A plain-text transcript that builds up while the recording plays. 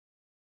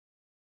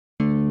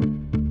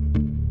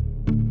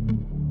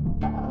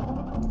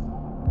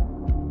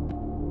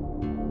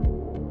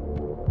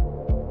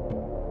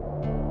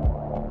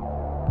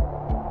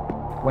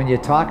When you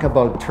talk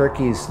about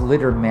turkeys,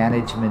 litter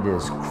management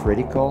is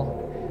critical.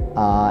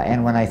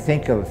 And when I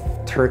think of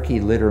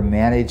turkey litter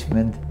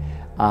management,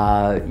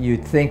 you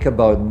think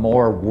about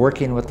more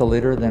working with the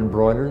litter than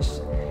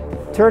broilers.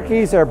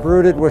 Turkeys are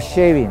brooded with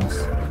shavings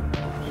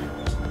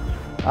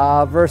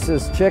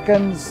versus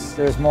chickens,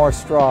 there's more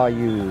straw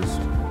used.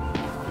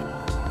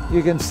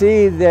 You can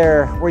see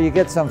there where you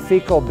get some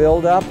fecal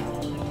buildup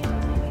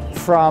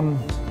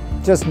from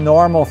just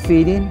normal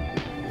feeding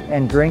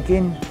and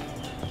drinking.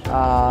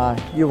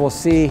 You will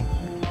see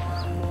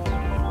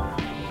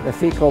the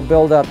fecal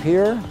buildup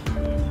here.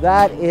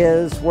 That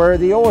is where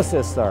the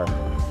oocysts are.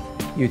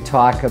 You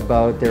talk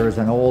about, there was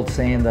an old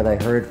saying that I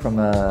heard from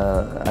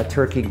a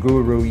turkey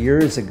guru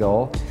years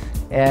ago,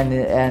 and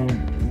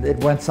it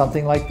went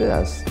something like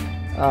this.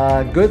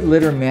 Good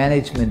litter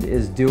management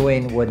is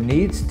doing what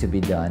needs to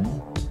be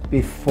done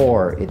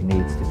before it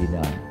needs to be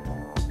done.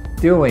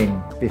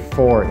 Doing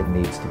before it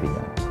needs to be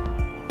done.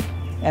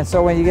 And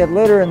so when you get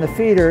litter in the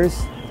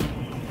feeders,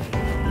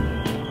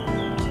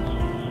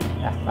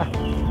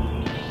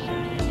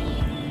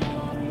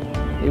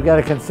 you've got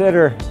to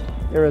consider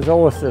there is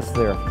oocysts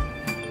there.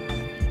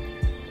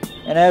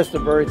 And as the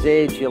birds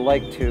age, you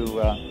like to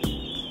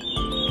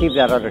keep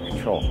that under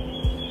control.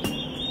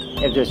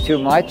 If there's too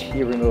much,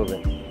 you remove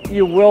it.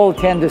 You will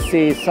tend to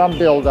see some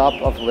buildup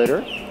of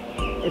litter.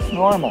 It's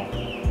normal.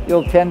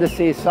 You'll tend to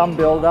see some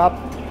buildup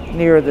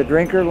near the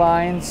drinker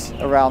lines,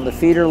 around the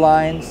feeder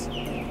lines,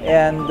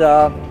 and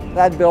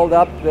that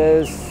buildup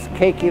is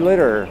cakey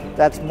litter.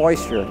 That's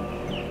moisture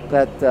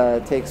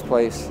that takes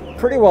place.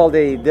 Pretty well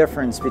the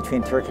difference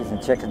between turkeys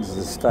and chickens is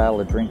the style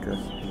of drinker.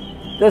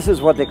 This is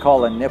what they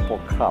call a nipple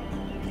cup.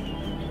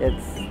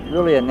 It's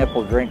really a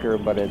nipple drinker,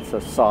 but it's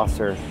a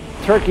saucer.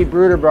 Turkey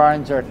brooder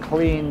barns are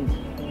cleaned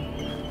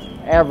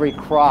every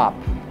crop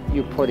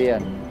you put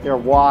in. They're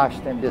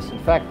washed and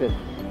disinfected.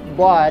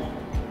 But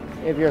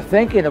if you're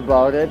thinking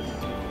about it,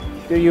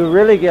 do you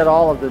really get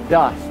all of the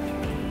dust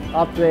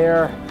up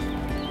there?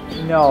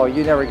 No,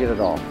 you never get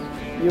it all.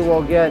 You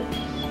will get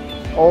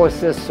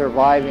oocysts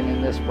surviving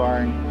in this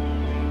barn.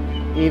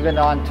 Even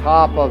on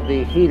top of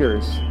the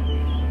heaters,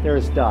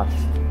 there's dust.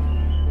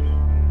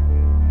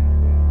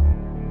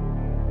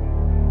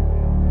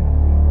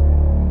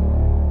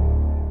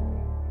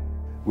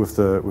 With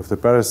the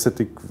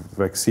parasitic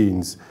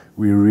vaccines,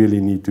 we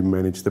really need to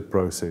manage the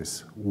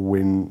process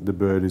when the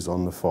bird is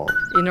on the farm.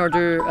 In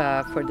order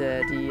for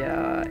the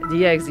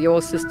eggs, the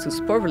oocysts to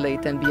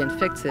sporulate and be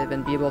infective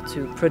and be able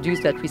to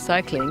produce that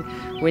recycling,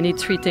 we need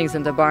three things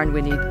in the barn.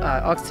 We need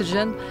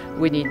oxygen,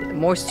 we need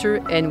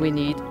moisture, and we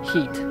need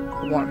heat,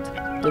 warmth.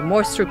 The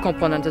moisture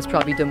component is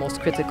probably the most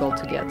critical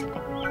to get.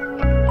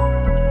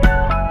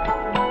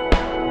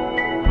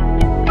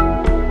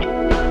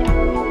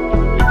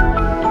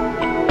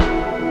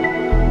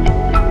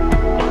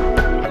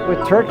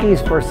 With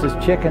turkeys versus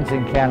chickens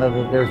in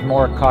Canada, there's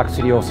more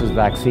coccidiosis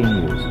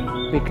vaccine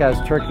used because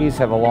turkeys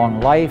have a long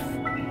life,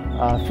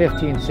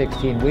 15,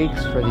 16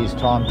 weeks for these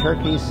tom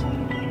turkeys,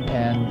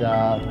 and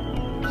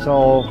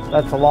so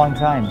that's a long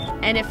time.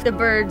 And if the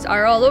birds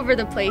are all over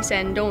the place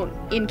and don't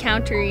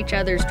encounter each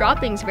other's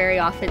droppings very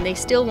often, they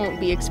still won't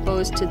be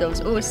exposed to those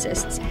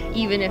oocysts,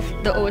 even if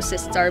the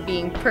oocysts are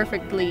being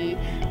perfectly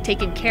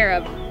taken care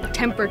of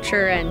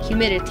temperature and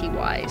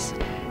humidity-wise.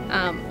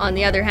 On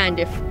the other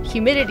hand, if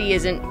humidity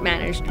isn't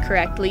managed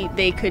correctly,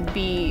 they could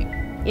be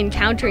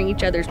encountering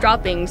each other's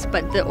droppings,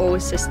 but the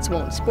oocysts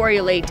won't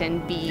sporulate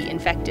and be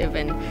infective,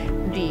 and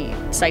the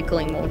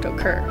cycling won't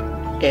occur.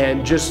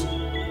 And just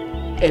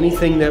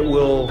anything that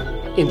will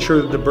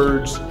ensure that the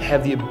birds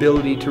have the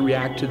ability to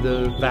react to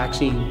the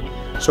vaccine.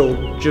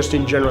 So just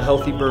in general,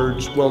 healthy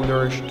birds,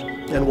 well-nourished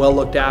and well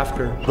looked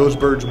after, those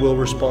birds will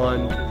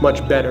respond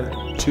much better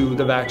to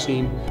the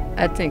vaccine.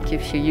 I think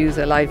if you use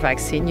a live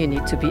vaccine, you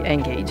need to be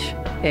engaged.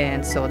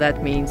 And so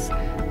that means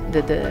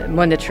the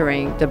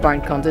monitoring the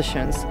barn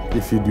conditions.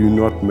 If you do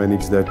not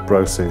manage that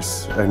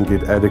process and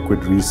get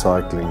adequate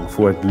recycling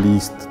for at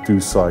least 2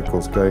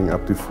 cycles, going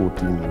up to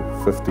 14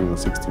 or 15 or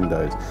 16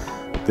 days,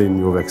 then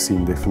your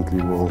vaccine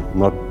definitely will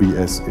not be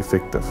as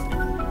effective.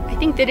 I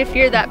think that if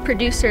you're that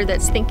producer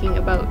that's thinking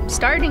about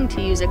starting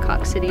to use a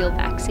coccidial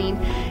vaccine,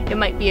 it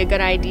might be a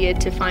good idea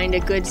to find a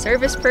good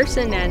service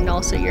person and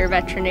also your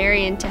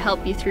veterinarian to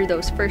help you through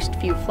those first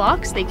few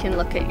flocks. They can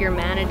look at your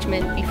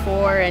management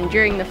before and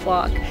during the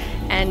flock,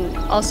 and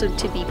also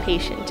to be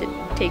patient. It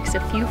takes a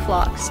few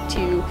flocks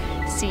to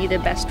see the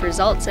best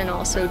results and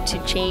also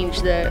to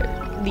change the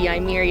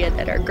Eimeria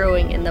that are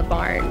growing in the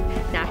barn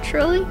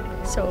naturally.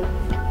 So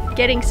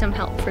getting some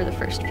help for the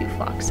first few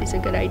flocks is a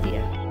good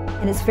idea.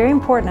 And it's very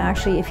important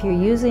actually, if you're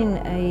using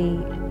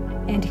an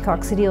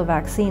anticoccidial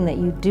vaccine, that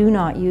you do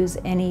not use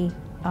any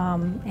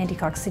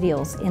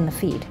anticoccidials in the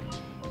feed.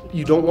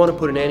 You don't want to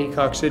put an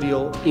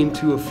anticoccidial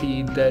into a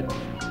feed that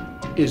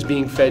is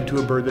being fed to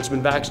a bird that's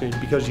been vaccinated,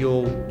 because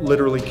you'll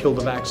literally kill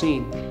the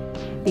vaccine.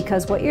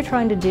 Because what you're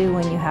trying to do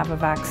when you have a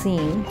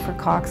vaccine for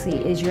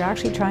cocci is you're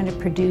actually trying to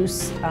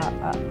produce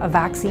a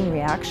vaccine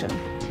reaction.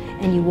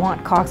 And you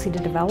want cocci to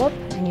develop,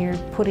 and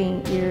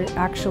you're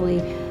actually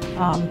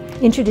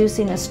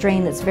introducing a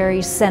strain that's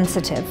very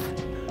sensitive.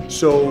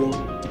 So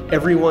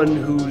everyone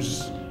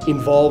who's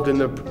involved in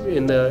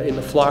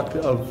the flock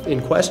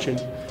in question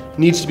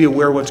needs to be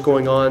aware of what's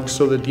going on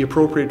so that the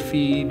appropriate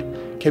feed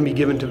can be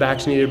given to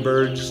vaccinated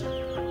birds,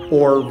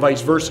 or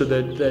vice versa,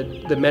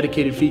 that the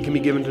medicated feed can be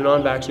given to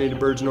non-vaccinated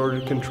birds in order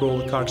to control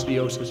the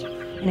coccidiosis.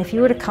 And if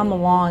you were to come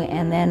along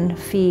and then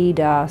feed,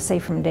 say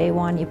from day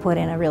one, you put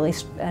in an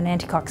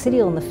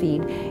anticoccidial in the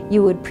feed,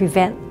 you would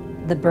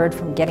prevent the bird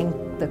from getting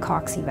the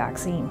cocci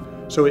vaccine.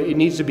 So it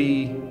needs to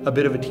be a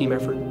bit of a team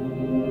effort.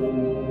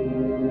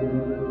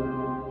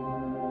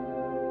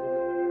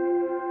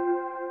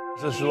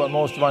 This is what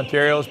most of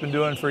Ontario has been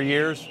doing for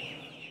years.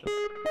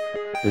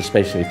 There's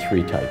basically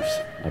three types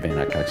of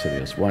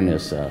anticoccidials. One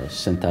is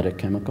synthetic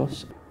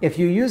chemicals. If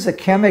you use a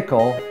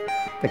chemical,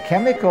 the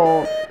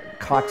chemical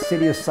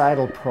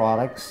coccidiocidal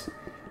products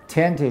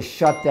tend to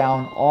shut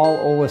down all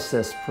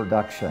oocyst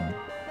production.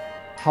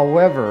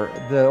 However,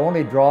 the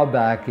only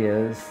drawback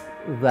is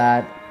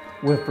that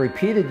with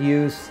repeated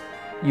use,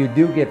 you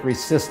do get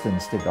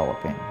resistance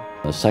developing.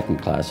 The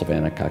second class of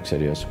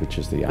anticoccidials, which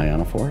is the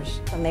ionophores.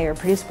 And they are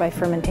produced by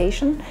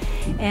fermentation,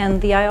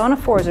 and the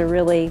ionophores are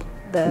really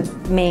the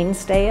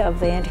mainstay of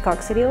the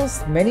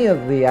anticoccidials. Many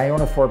of the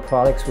ionophore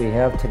products we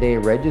have today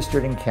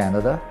registered in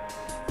Canada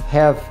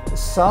have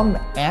some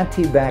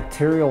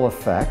antibacterial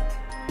effect,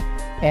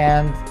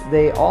 and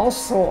they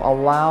also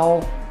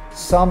allow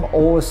some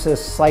oocyst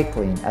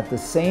cycling at the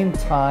same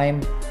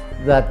time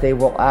that they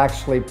will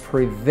actually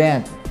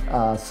prevent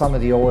some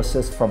of the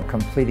oocysts from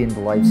completing the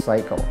life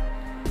cycle.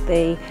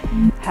 They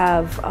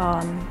have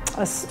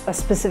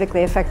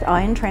specifically affect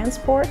ion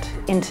transport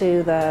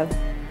into the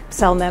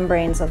cell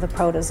membranes of the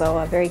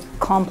protozoa, a very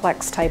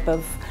complex type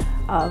of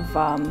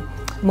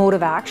mode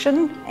of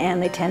action,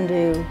 and they tend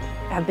to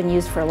have been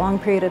used for a long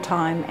period of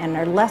time and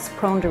are less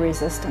prone to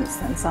resistance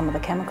than some of the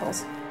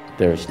chemicals.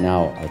 There's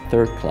now a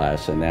third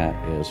class, and that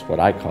is what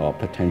I call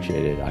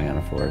potentiated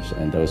ionophores,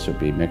 and those would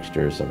be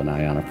mixtures of an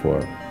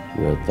ionophore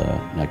with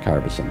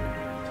nicarbazine.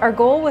 Our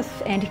goal with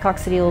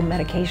anticoccidial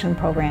medication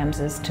programs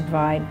is to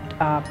provide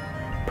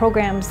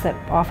programs that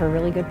offer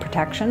really good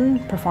protection,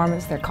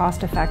 performance, they're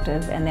cost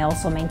effective, and they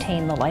also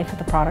maintain the life of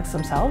the products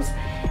themselves.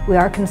 We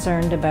are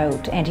concerned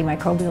about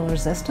antimicrobial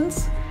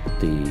resistance.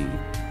 The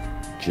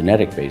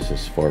genetic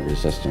basis for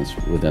resistance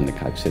within the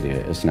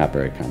coccidia is not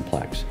very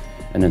complex,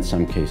 and in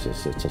some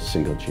cases it's a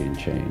single gene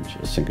change,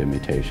 a single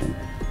mutation,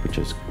 which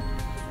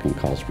can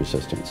cause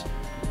resistance.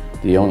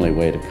 The only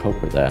way to cope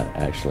with that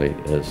actually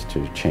is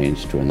to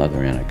change to another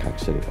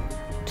anticoccidial.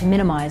 To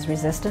minimize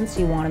resistance,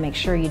 you want to make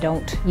sure you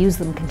don't use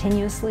them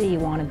continuously. You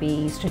want to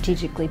be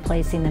strategically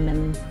placing them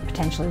in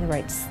potentially the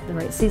right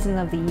season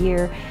of the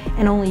year,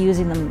 and only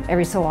using them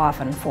every so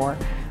often for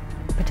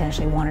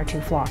potentially one or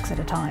two flocks at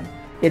a time.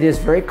 It is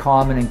very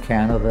common in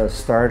Canada to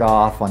start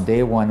off on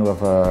day one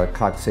with a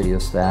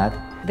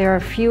coccidiostat. There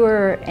are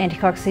fewer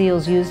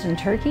anticoccidials used in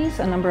turkeys.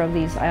 A number of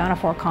these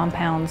ionophore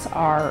compounds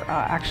are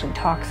actually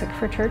toxic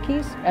for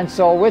turkeys. And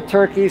so with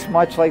turkeys,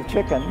 much like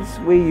chickens,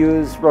 we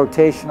use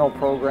rotational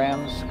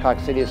programs,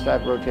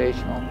 coccidiostat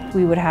rotational.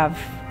 We would have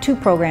 2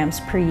 programs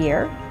per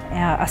year,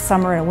 a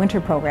summer and a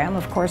winter program.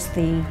 Of course,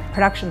 the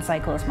production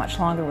cycle is much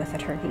longer with the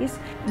turkeys.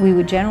 We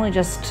would generally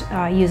just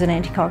use an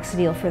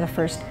anticoccidial for the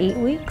first 8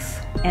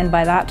 weeks, and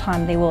by that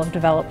time they will have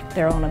developed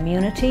their own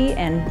immunity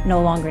and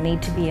no longer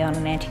need to be on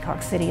an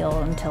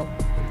anticoccidial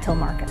until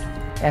market.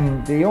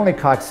 And the only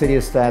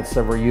coccidiostats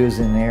that we're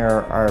using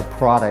there are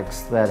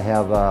products that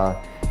have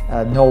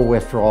no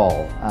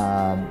withdrawal,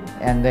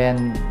 and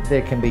then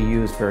they can be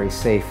used very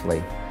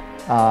safely.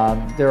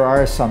 There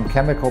are some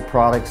chemical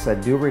products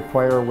that do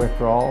require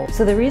withdrawal.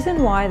 So the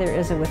reason why there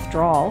is a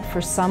withdrawal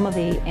for some of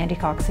the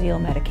anticoccidial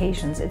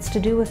medications, it's to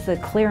do with the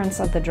clearance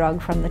of the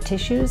drug from the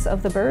tissues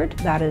of the bird.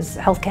 That is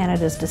Health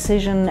Canada's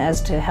decision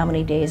as to how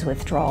many days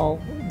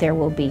withdrawal. There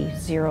will be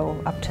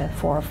 0 up to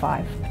 4 or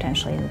 5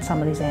 potentially in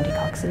some of these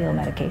anticoccidial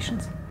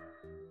medications.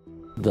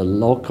 The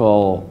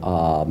local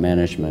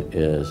management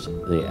is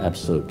the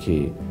absolute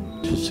key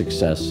to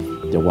success.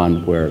 The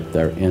one where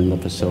they're in the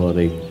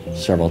facility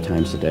several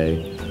times a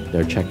day,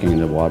 they're checking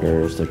the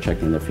waters, they're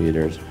checking the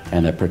feeders,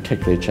 and they're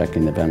particularly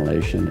checking the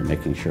ventilation and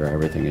making sure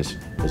everything is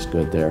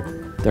good there.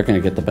 They're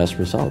going to get the best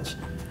results.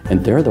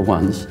 And they're the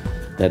ones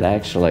that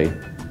actually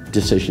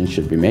decisions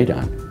should be made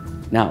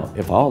on. Now,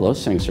 if all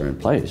those things are in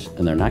place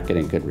and they're not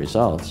getting good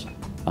results,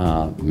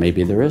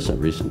 maybe there is a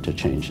reason to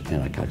change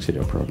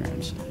anticoccidial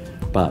programs.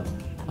 But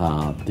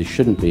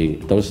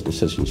those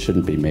decisions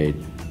shouldn't be made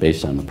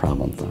based on the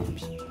problem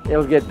farms.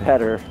 It'll get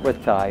better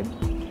with time,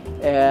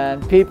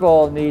 and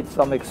people need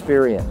some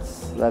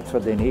experience. That's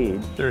what they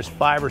need. There's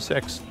 5 or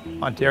 6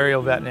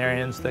 Ontario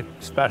veterinarians that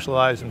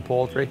specialize in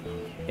poultry,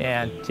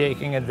 and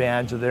taking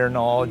advantage of their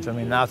knowledge. I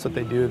mean, that's what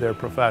they do. They're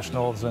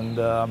professionals, and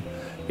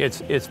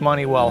it's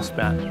money well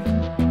spent.